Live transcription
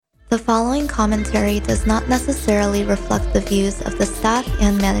The following commentary does not necessarily reflect the views of the staff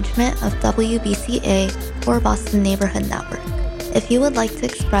and management of WBCA or Boston Neighborhood Network. If you would like to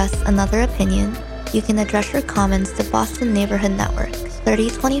express another opinion, you can address your comments to Boston Neighborhood Network,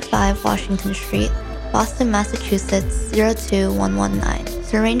 3025 Washington Street, Boston, Massachusetts 02119.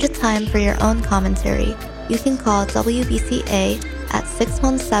 To arrange a time for your own commentary, you can call WBCA at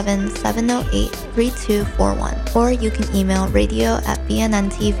 617-708-3241, or you can email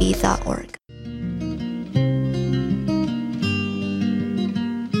radio@bnntv.org.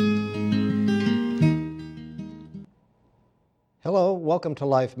 Hello, welcome to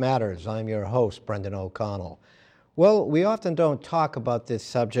Life Matters. I'm your host, Brendan O'Connell. Well, we often don't talk about this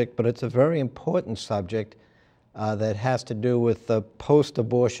subject, but it's a very important subject that has to do with the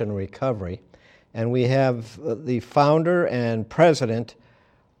post-abortion recovery. And we have the founder and president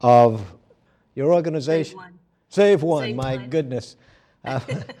of your organization. Save One. Save my goodness.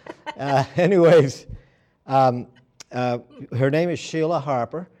 Anyways, her name is Sheila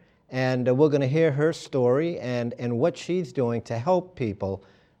Harper, and we're going to hear her story and what she's doing to help people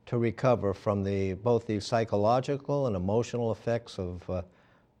to recover from both the psychological and emotional effects of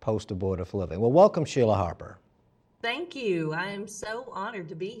post-abortive living. Well, welcome, Sheila Harper. Thank you. I am so honored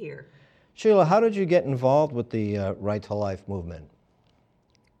to be here. Sheila, how did you get involved with the Right to Life movement?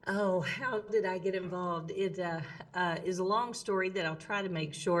 Oh, how did I get involved? It is a long story that I'll try to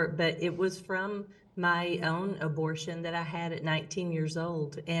make short, but it was from my own abortion that I had at 19 years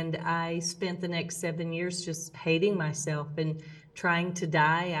old. And I spent the next 7 years just hating myself and trying to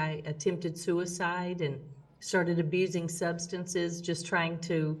die. I attempted suicide and started abusing substances, just trying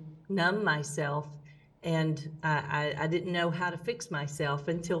to numb myself. And I didn't know how to fix myself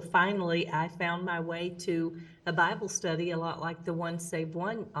until finally I found my way to a Bible study, a lot like the one Save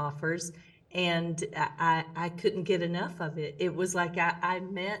One offers. And I couldn't get enough of it. It was like I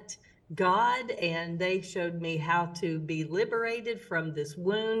met God, and they showed me how to be liberated from this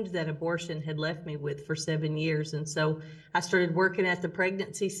wound that abortion had left me with for 7 years. And so I started working at the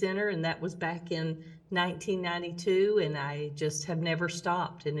pregnancy center, and that was back in 1992, and I just have never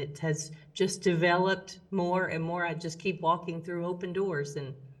stopped, and it has just developed more and more. I just keep walking through open doors,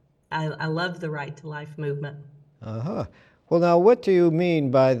 and I love the Right to Life movement. Uh-huh. Well, now, what do you mean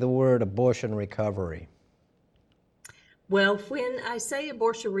by the word abortion recovery? Well, when I say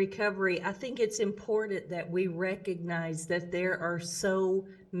abortion recovery, I think it's important that we recognize that there are so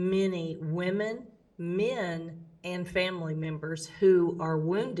many women, men, and family members who are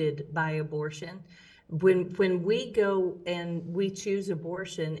wounded by abortion. When we go and we choose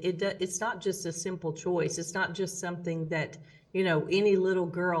abortion, it's not just a simple choice. It's not just something that, any little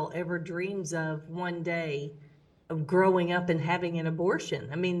girl ever dreams of one day of growing up and having an abortion.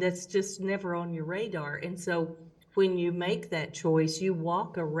 I mean, that's just never on your radar. And so when you make that choice, you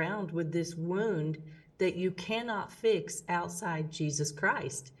walk around with this wound that you cannot fix outside Jesus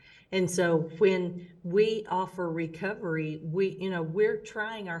Christ. And so when we offer recovery, we're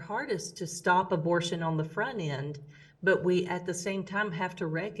trying our hardest to stop abortion on the front end, but we at the same time have to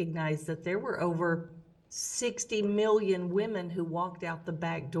recognize that there were over 60 million women who walked out the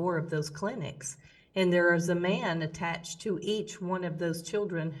back door of those clinics. And there is a man attached to each one of those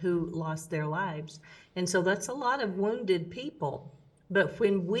children who lost their lives. And so that's a lot of wounded people. But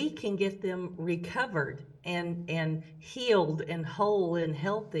when we can get them recovered and healed and whole and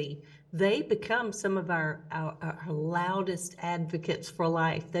healthy, they become some of our loudest advocates for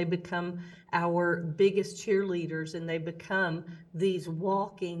life. They become our biggest cheerleaders, and they become these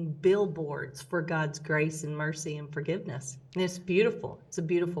walking billboards for God's grace and mercy and forgiveness. And it's beautiful. It's a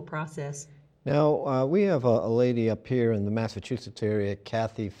beautiful process. Now, we have a lady up here in the Massachusetts area,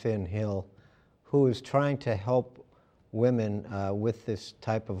 Kathy Finn Hill, who is trying to help women with this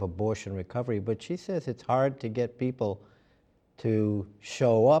type of abortion recovery, but she says it's hard to get people to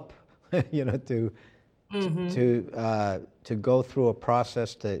show up, to go through a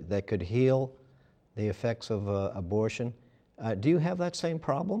process that could heal the effects of abortion. Do you have that same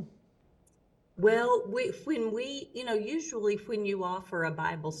problem? Well, usually when you offer a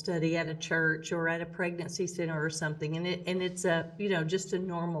Bible study at a church or at a pregnancy center or something, and it's just a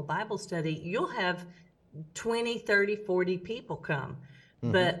normal Bible study, you'll have 20, 30, 40 people come.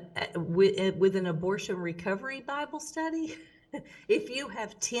 Mm-hmm. But with an abortion recovery Bible study, if you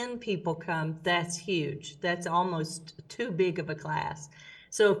have 10 people come, that's huge. That's almost too big of a class.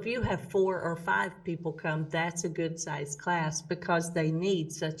 So if you have 4 or 5 people come, that's a good sized class because they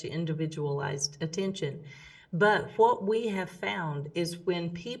need such individualized attention. But what we have found is when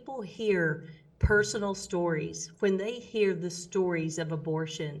people hear personal stories, when they hear the stories of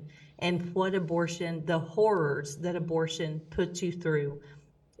abortion and the horrors that abortion puts you through,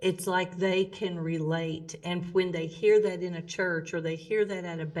 It's like they can relate. And when they hear that in a church, or they hear that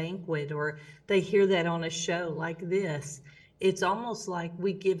at a banquet, or they hear that on a show like this, it's almost like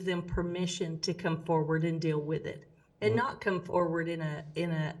we give them permission to come forward and deal with it. And not come forward in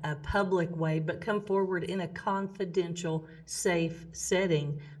a public way, but come forward in a confidential, safe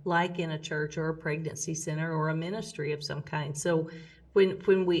setting, like in a church or a pregnancy center or a ministry of some kind. So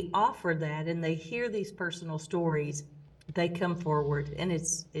when we offer that and they hear these personal stories, they come forward, and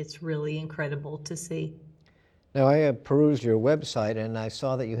it's really incredible to see. Now, I have perused your website, and I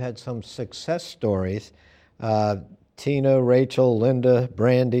saw that you had some success stories. Tina, Rachel, Linda,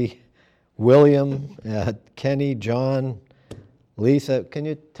 Brandy, William, Kenny, John, Lisa. Can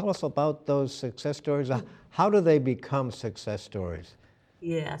you tell us about those success stories? How do they become success stories?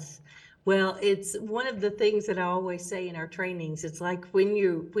 Yes. Well, it's one of the things that I always say in our trainings. It's like when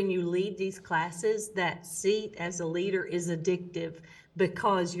you lead these classes, that seat as a leader is addictive,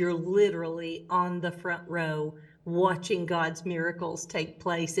 because you're literally on the front row watching God's miracles take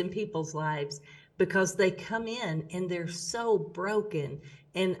place in people's lives, because they come in and they're so broken,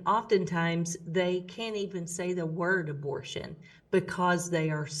 and oftentimes they can't even say the word abortion because they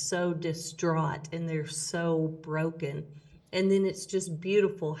are so distraught and they're so broken. And then it's just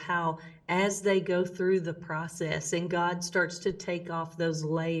beautiful how, as they go through the process and God starts to take off those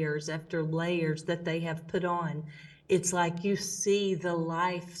layers after layers that they have put on, it's like you see the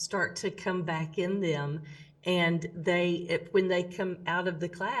life start to come back in them. And when they come out of the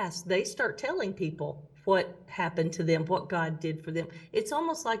class, they start telling people what happened to them, what God did for them. It's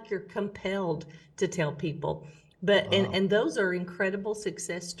almost like you're compelled to tell people. But Wow. and those are incredible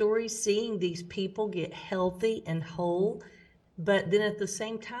success stories, seeing these people get healthy and whole. But then at the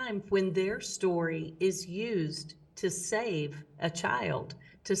same time, when their story is used to save a child,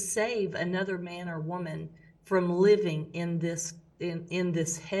 to save another man or woman from living in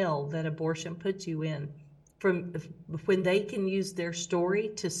this hell that abortion puts you in, from when they can use their story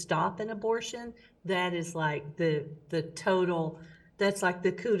to stop an abortion, that is like the total, that's like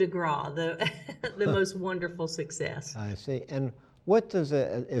the coup de grace, the most wonderful success. I see. And what is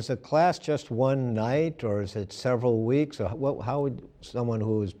a class just one night, or is it several weeks? Or how would someone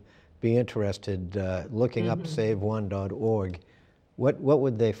who would be interested looking up SaveOne.org, what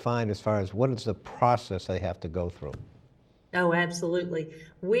would they find as far as what is the process they have to go through? Oh, absolutely.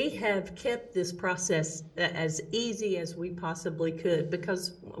 We have kept this process as easy as we possibly could,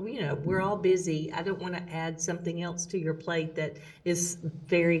 because, we're all busy. I don't want to add something else to your plate that is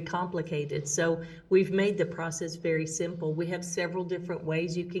very complicated. So we've made the process very simple. We have several different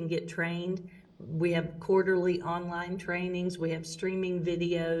ways you can get trained. We have quarterly online trainings. We have streaming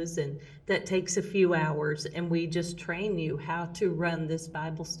videos, and that takes a few hours. And we just train you how to run this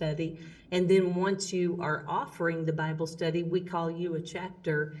Bible study. And then once you are offering the Bible study, we call you a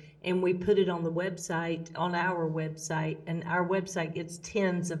chapter, and we put it on the website, on our website. And our website gets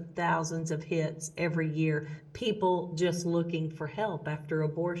tens of thousands of hits every year. People just looking for help after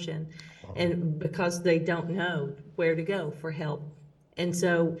abortion, and because they don't know where to go for help. And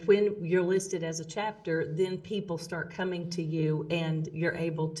so when you're listed as a chapter, then people start coming to you, and you're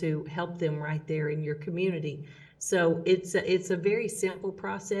able to help them right there in your community. So it's a very simple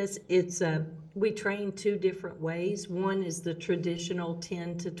process. We train two different ways. One is the traditional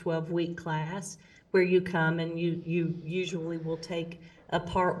 10 to 12 week class, where you come and you usually will take a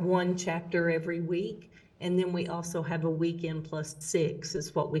part one chapter every week. And then we also have a weekend plus 6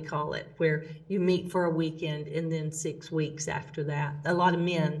 is what we call it, where you meet for a weekend and then 6 weeks after that. A lot of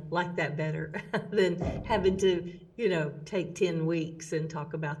men like that better than having to, take 10 weeks and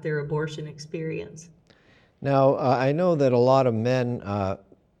talk about their abortion experience. Now, I know that a lot of men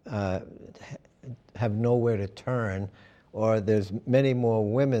have nowhere to turn, or there's many more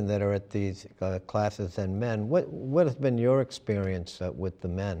women that are at these classes than men. What has been your experience with the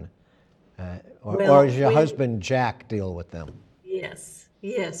men? Or does your husband Jack deal with them? Yes.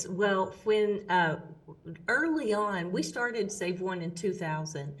 Well, when early on, we started Save One in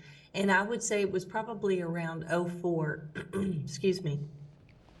 2000, and I would say it was probably around '04, excuse me,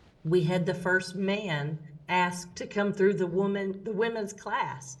 we had the first man asked to come through the women's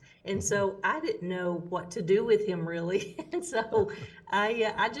class. And so I didn't know what to do with him, really. And so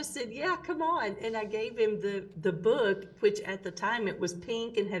I just said, yeah, come on. And I gave him the book, which at the time it was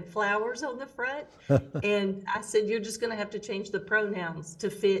pink and had flowers on the front. And I said, you're just going to have to change the pronouns to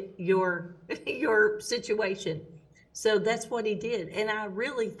fit your situation. So that's what he did. And I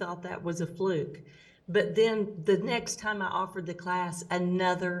really thought that was a fluke. But then the next time I offered the class,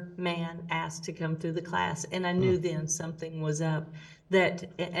 another man asked to come through the class. And I knew then something was up.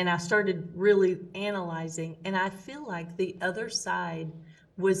 And I started really analyzing. And I feel like the other side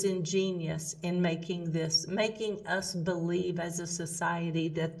was ingenious in making us believe as a society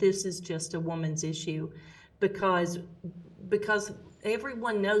that this is just a woman's issue, because because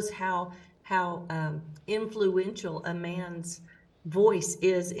everyone knows how influential a man's voice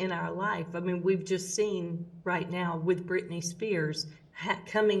is in our life. I mean, we've just seen right now with Britney Spears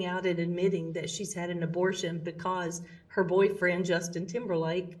coming out and admitting that she's had an abortion because her boyfriend Justin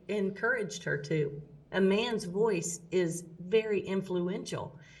Timberlake encouraged her to. A man's voice is very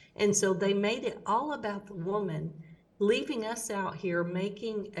influential, and so they made it all about the woman, leaving us out here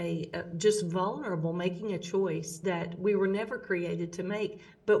making just vulnerable, making a choice that we were never created to make.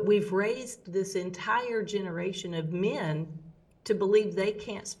 But we've raised this entire generation of men to believe they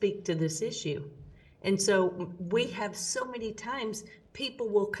can't speak to this issue. And so we have so many times people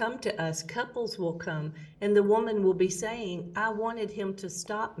will come to us, couples will come, and the woman will be saying, I wanted him to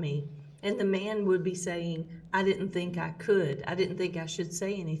stop me. And the man would be saying, I didn't think I could. I didn't think I should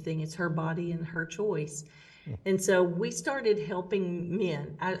say anything. It's her body and her choice. And so we started helping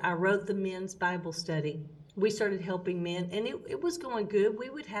men. I wrote the men's Bible study. We started helping men, and it was going good. We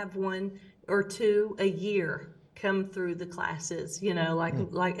would have one or two a year come through the classes,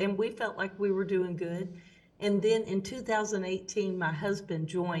 and we felt like we were doing good. And then in 2018, my husband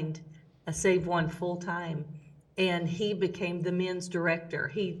joined Save One full time, and he became the men's director.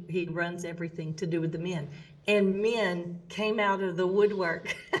 He runs everything to do with the men. And men came out of the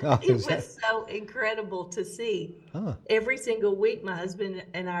woodwork. It was so incredible to see. Every single week, my husband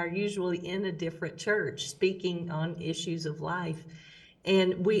and I are usually in a different church speaking on issues of life.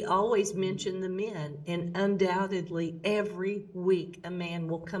 And we always mention the men. And undoubtedly, every week, a man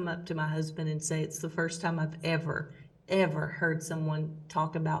will come up to my husband and say, it's the first time I've ever heard someone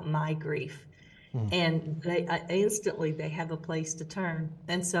talk about my grief. And they instantly they have a place to turn.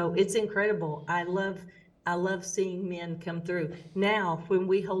 And so it's incredible. I love seeing men come through. Now, when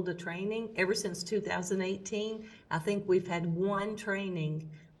we hold a training, ever since 2018, I think we've had one training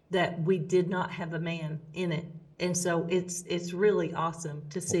that we did not have a man in it. And so it's really awesome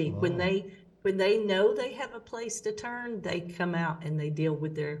to see. Wow. When they know they have a place to turn, they come out and they deal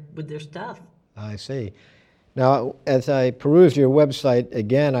with their stuff. I see. Now, as I perused your website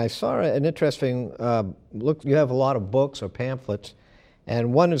again, I saw an interesting look. You have a lot of books or pamphlets,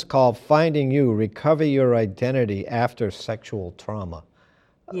 and one is called Finding You, Recover Your Identity After Sexual Trauma.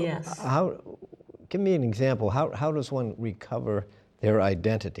 Yes. Give me an example. How does one recover their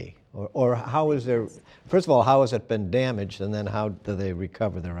identity? Or how is their, first of all, how has it been damaged, and then how do they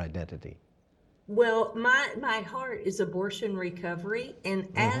recover their identity? Well, my heart is abortion recovery, and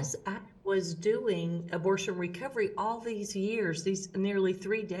as I was doing abortion recovery all these years, these nearly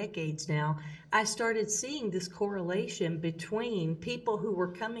 3 decades now, I started seeing this correlation between people who were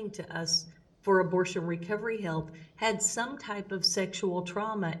coming to us for abortion recovery help had some type of sexual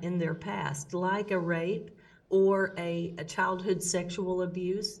trauma in their past, like a rape or a childhood sexual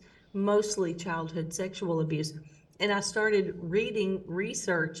abuse, mostly childhood sexual abuse. And I started reading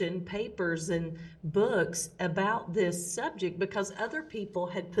research and papers and books about this subject because other people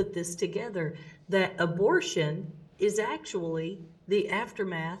had put this together, that abortion is actually the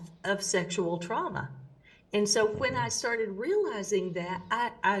aftermath of sexual trauma. And so when I started realizing that,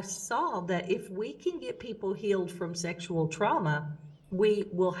 I saw that if we can get people healed from sexual trauma, we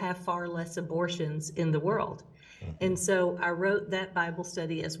will have far less abortions in the world. And so I wrote that Bible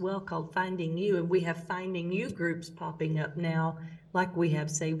study as well called Finding You, and we have Finding You groups popping up now, like we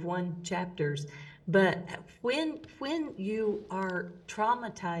have Save One chapters. But when you are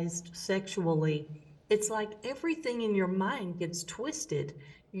traumatized sexually, it's like everything in your mind gets twisted.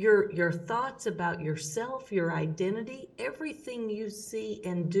 Your thoughts about yourself, your identity, everything you see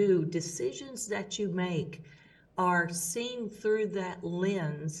and do, decisions that you make are seen through that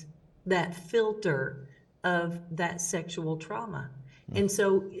lens, that filter of that sexual trauma. And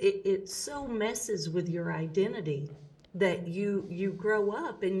so it so messes with your identity that you grow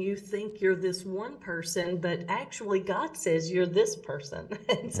up and you think you're this one person, but actually God says you're this person.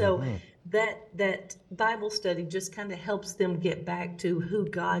 And so that Bible study just kind of helps them get back to who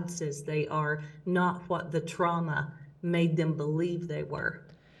God says they are, not what the trauma made them believe they were.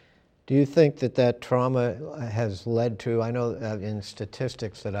 Do you think that trauma has led to, I know in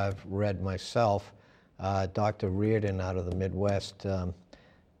statistics that I've read myself, Dr. Reardon out of the Midwest,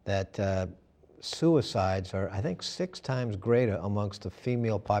 that suicides are, I think, 6 times greater amongst the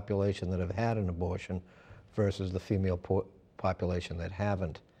female population that have had an abortion versus the female population that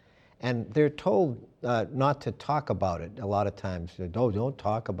haven't. And they're told not to talk about it a lot of times. Don't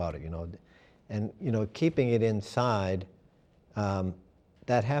talk about it, And, keeping it inside,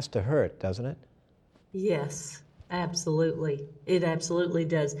 that has to hurt, doesn't it? Yes. Absolutely. It absolutely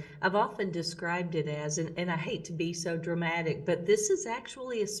does. I've often described it as, and I hate to be so dramatic, but this is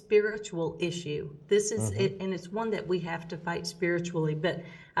actually a spiritual issue. This is Mm-hmm. it, and it's one that we have to fight spiritually. But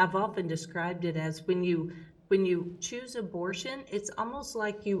I've often described it as when you choose abortion, it's almost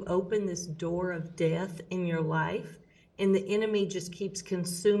like you open this door of death in your life, and the enemy just keeps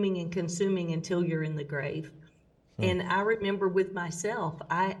consuming and consuming until you're in the grave. Hmm. And I remember with myself,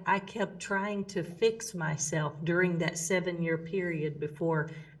 I kept trying to fix myself during that 7 year period before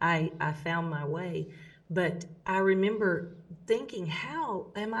I found my way. But I remember thinking, how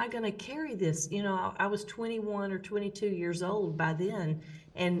am I going to carry this? I was 21 or 22 years old by then,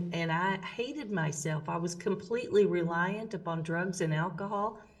 and I hated myself. I was completely reliant upon drugs and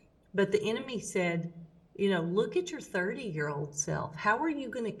alcohol. But the enemy said, look at your 30-year-old self. How are you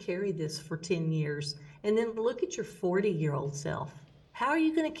going to carry this for 10 years? And then look at your 40-year-old self. How are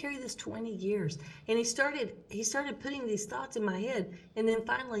you going to carry this 20 years? And he started putting these thoughts in my head. And then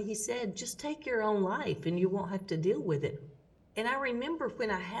finally he said, just take your own life and you won't have to deal with it. And I remember when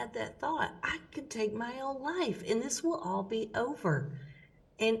I had that thought, I could take my own life and this will all be over.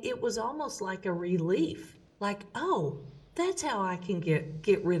 And it was almost like a relief, like, oh, that's how I can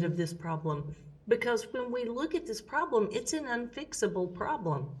get rid of this problem. Because when we look at this problem, it's an unfixable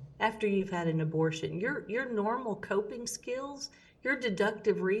problem after you've had an abortion. Your normal coping skills, your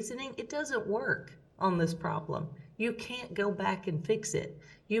deductive reasoning, it doesn't work on this problem. You can't go back and fix it.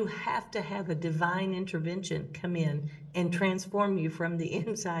 You have to have a divine intervention come in and transform you from the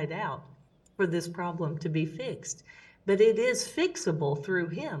inside out for this problem to be fixed. But it is fixable through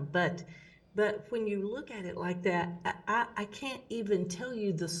him. But when you look at it like that, I can't even tell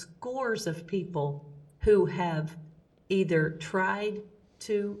you the scores of people who have either tried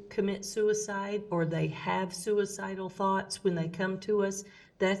to commit suicide or they have suicidal thoughts when they come to us.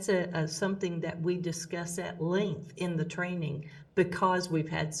 That's something that we discuss at length in the training because we've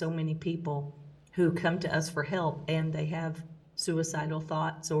had so many people who come to us for help and they have suicidal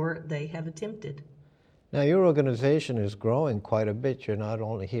thoughts or they have attempted. Now, your organization is growing quite a bit. You're not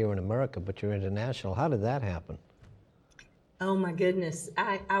only here in America, but you're international. How did that happen? Oh my goodness.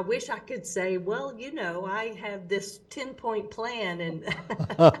 I wish I could say, well, I have this 10-point plan and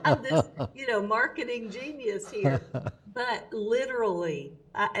I'm this, marketing genius here. But literally,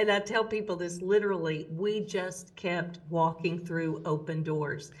 and I tell people this literally, we just kept walking through open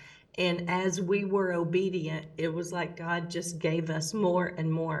doors. And as we were obedient, it was like God just gave us more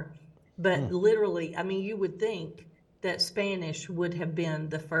and more. But literally, I mean, you would think that Spanish would have been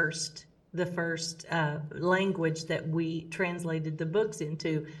the first language that we translated the books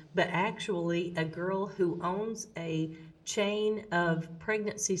into, but actually a girl who owns a chain of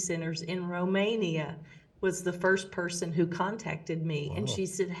pregnancy centers in Romania was the first person who contacted me. And Wow. she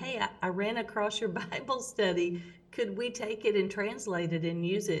said, hey, I ran across your Bible study. Could we take it and translate it and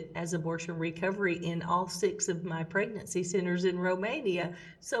use it as abortion recovery in all 6 of my pregnancy centers in Romania?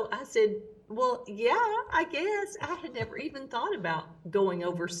 So I said, well, yeah, I guess. I had never even thought about going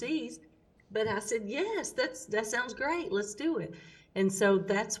overseas. But I said, yes, that sounds great. Let's do it. And so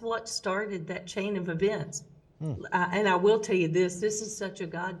that's what started that chain of events. Hmm. And I will tell you this is such a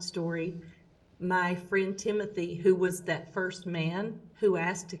God story. My friend Timothy, who was that first man who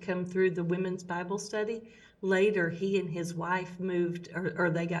asked to come through the women's Bible study, later he and his wife moved, or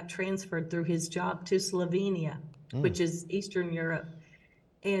they got transferred through his job to Slovenia, Hmm. which is Eastern Europe.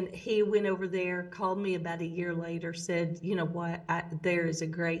 And he went over there, called me about a year later, said, you know what, there is a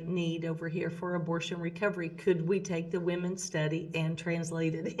great need over here for abortion recovery. Could we take the women's study and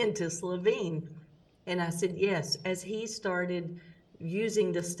translate it into Slovene? And I said, yes. As he started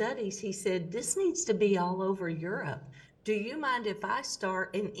using the studies, he said, this needs to be all over Europe. Do you mind if I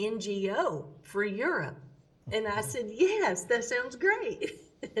start an NGO for Europe? And I said, yes, that sounds great.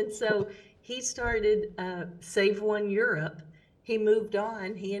 And so he started Save One Europe. He moved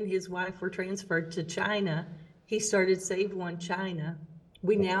on. He and his wife were transferred to China. He started Save One China.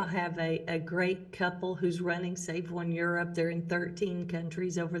 We now have a great couple who's running Save One Europe. They're in 13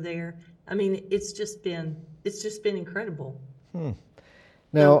 countries over there. I mean, it's just been incredible. So,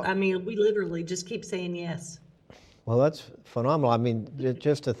 Now, I mean, we literally just keep saying yes. well, that's phenomenal. I mean,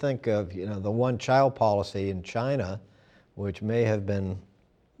 just to think of, the one-child policy in China, which may have been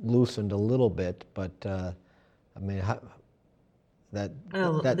loosened a little bit, but I mean, that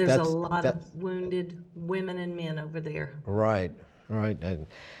Oh, that there's a that's lot that of wounded women and men over there. right, right. And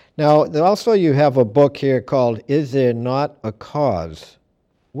now, also, you have a book here called "Is There Not a Cause?"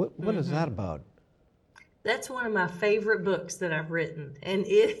 What is that Hmm. about? That's one of my favorite books that I've written, and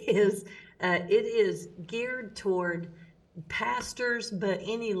it is geared toward pastors, but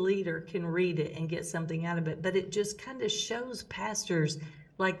any leader can read it and get something out of it. But it just kind of shows pastors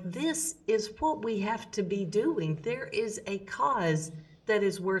like this is what we have to be doing. There is a cause that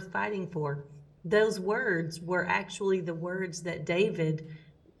is worth fighting for. Those words were actually the words that David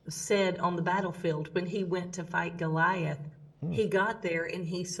said on the battlefield when he went to fight Goliath. He got there and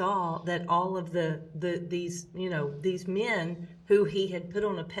he saw that all of these men who he had put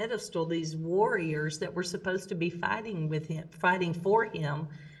on a pedestal, these warriors that were supposed to be fighting for him,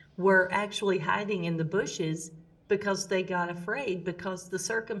 were actually hiding in the bushes because they got afraid because the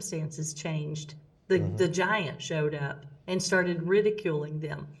circumstances changed. The giant showed up and started ridiculing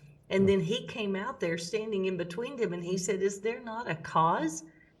them. And then he came out there standing in between them and he said, "Is there not a cause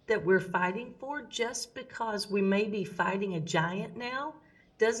that we're fighting for? Just because we may be fighting a giant now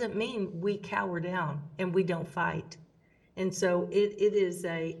doesn't mean we cower down and we don't fight." And so it is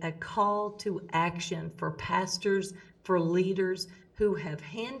a call to action for pastors, for leaders who have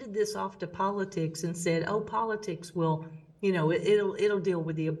handed this off to politics and said, "Oh, politics will, it'll deal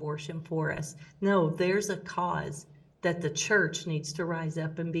with the abortion for us." No, there's a cause that the church needs to rise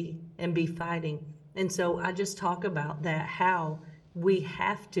up and be fighting. And so I just talk about that, how we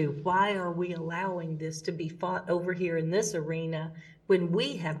have to. Why are we allowing this to be fought over here in this arena when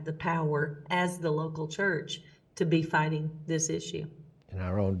we have the power as the local church to be fighting this issue? In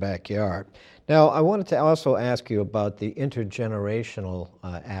our own backyard. Now, I wanted to also ask you about the intergenerational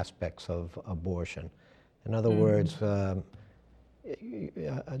aspects of abortion. In other words, a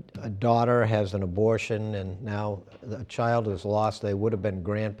daughter has an abortion and now a child is lost. They would have been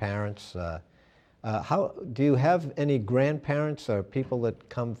grandparents. How do you have any grandparents or people that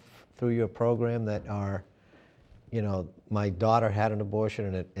come through your program that are, my daughter had an abortion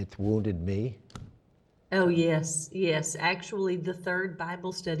and it wounded me? Oh, yes, yes. Actually, the third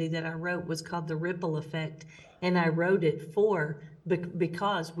Bible study that I wrote was called The Ripple Effect, and I wrote it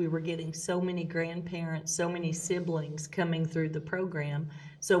because we were getting so many grandparents, so many siblings coming through the program.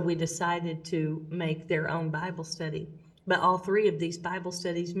 So we decided to make their own Bible study. But all three of these Bible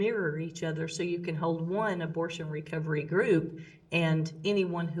studies mirror each other, so you can hold one abortion recovery group, and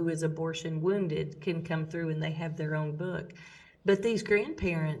anyone who is abortion wounded can come through and they have their own book. But these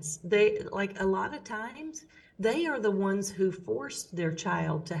grandparents, they, like, a lot of times, they are the ones who forced their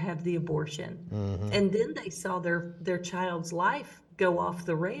child to have the abortion. And then they saw their child's life go off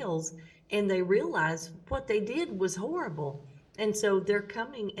the rails and they realized what they did was horrible. And so they're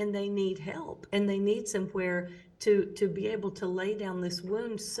coming and they need help and they need somewhere to be able to lay down this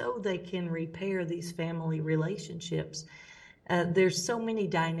wound so they can repair these family relationships. There's so many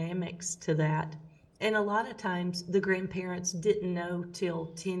dynamics to that. And a lot of times the grandparents didn't know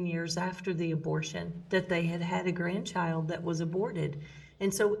till 10 years after the abortion that they had had a grandchild that was aborted.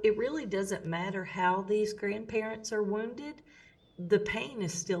 And so it really doesn't matter how these grandparents are wounded, the pain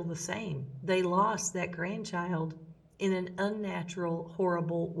is still the same. They lost that grandchild in an unnatural,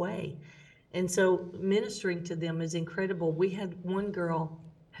 horrible way. And so ministering to them is incredible. We had one girl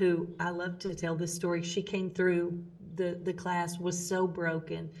who, I love to tell this story. She came through the class, was so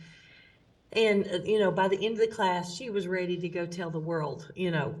broken. And, by the end of the class, she was ready to go tell the world,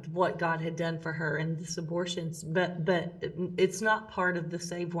 what God had done for her and this abortions. But it's not part of the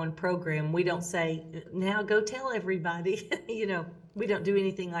Save One program. We don't say, now go tell everybody, we don't do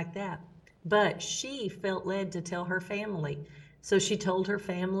anything like that. But she felt led to tell her family. So she told her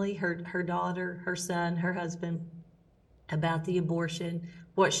family, her daughter, her son, her husband, about the abortion,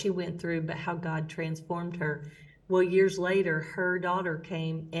 what she went through, but how God transformed her. Well, years later, her daughter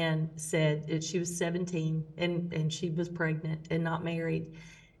came and said that she was 17 and she was pregnant and not married.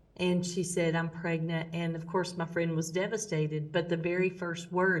 And she said, "I'm pregnant." And of course, my friend was devastated. But the very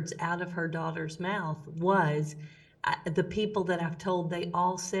first words out of her daughter's mouth was, "The people that I've told, they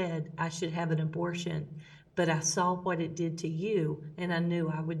all said I should have an abortion. But I saw what it did to you, and I knew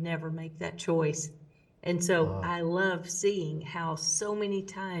I would never make that choice." And so I love seeing how so many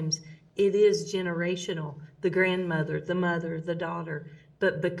times it is generational, the grandmother, the mother, the daughter.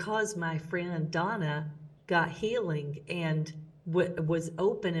 But because my friend Donna got healing and was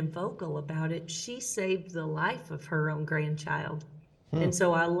open and vocal about it, she saved the life of her own grandchild. And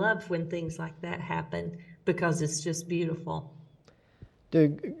so I love when things like that happen because it's just beautiful. Do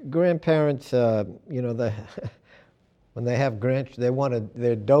grandparents, when they have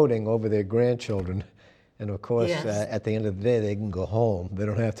they're doting over their grandchildren. And of course, Yes. At the end of the day, they can go home. They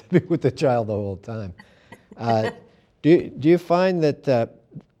don't have to be with the child the whole time. Do you find that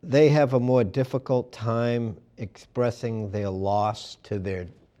they have a more difficult time expressing their loss to their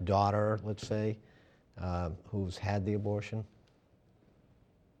daughter, let's say, who's had the abortion?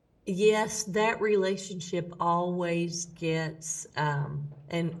 Yes, that relationship always gets,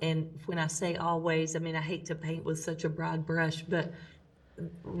 and when I say always, I mean, I hate to paint with such a broad brush, but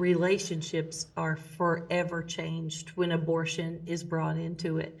relationships are forever changed when abortion is brought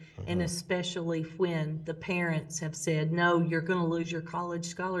into it. And especially when the parents have said, no, you're going to lose your college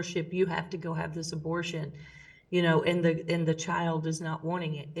scholarship. You have to go have this abortion, and the child is not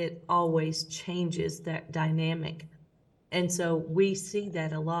wanting it. It always changes that dynamic. And so we see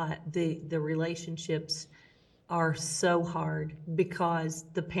that a lot. The relationships are so hard because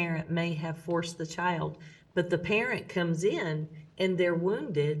the parent may have forced the child, but the parent comes in and they're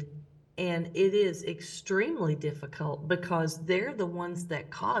wounded, and it is extremely difficult because they're the ones that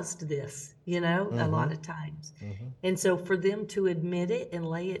caused this, a lot of times. And so for them to admit it and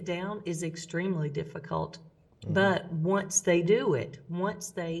lay it down is extremely difficult. But once they do it, once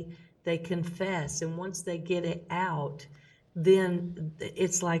they confess, and once they get it out, then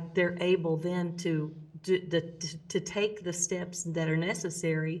it's like they're able then to take the steps that are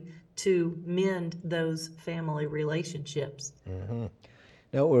necessary to mend those family relationships.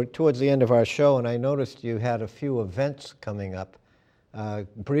 Now, we're towards the end of our show, and I noticed you had a few events coming up.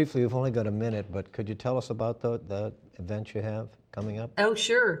 Briefly, we've only got a minute, but could you tell us about the events you have coming up? Oh,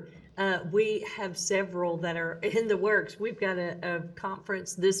 sure. We have several that are in the works. We've got a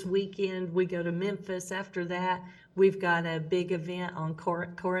conference this weekend. We go to Memphis after that. We've got a big event on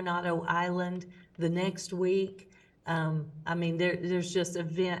Coronado Island the next week. I mean, there's just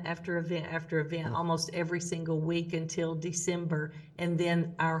event after event after event almost every single week until December. And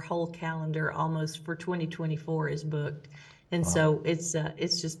then our whole calendar almost for 2024 is booked. And so it's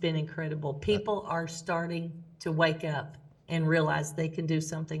just been incredible. People are starting to wake up and realize they can do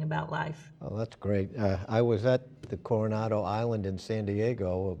something about life. Oh, that's great. I was at the Coronado Island in San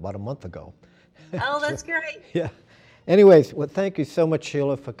Diego about a month ago. Oh, that's great. Yeah. Anyways, well, thank you so much,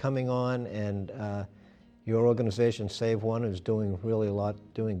 Sheila, for coming on. And your organization, Save One, is doing really a lot,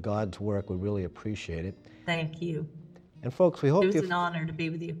 doing God's work. We really appreciate it. Thank you. And folks, we hope It was an honor to be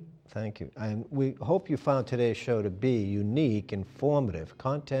with you. Thank you. And we hope you found today's show to be unique, informative,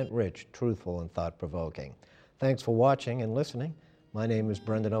 content-rich, truthful, and thought-provoking. Thanks for watching and listening. My name is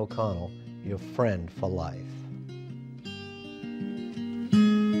Brendan O'Connell, your friend for life.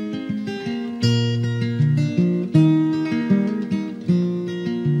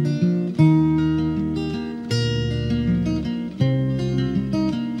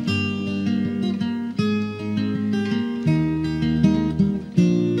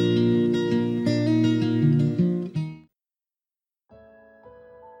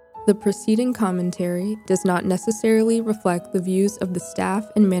 The preceding commentary does not necessarily reflect the views of the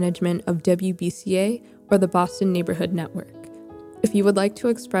staff and management of WBCA or the Boston Neighborhood Network. If you would like to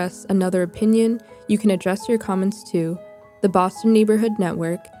express another opinion, you can address your comments to the Boston Neighborhood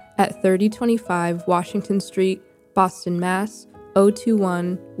Network at 3025 Washington Street, Boston, Mass.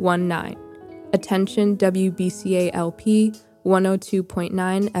 02119. Attention WBCA LP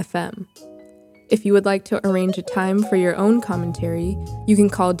 102.9 FM. If you would like to arrange a time for your own commentary, you can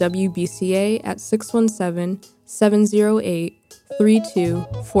call WBCA at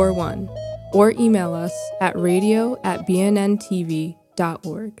 617-708-3241 or email us at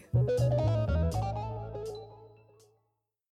radio@bnntv.org.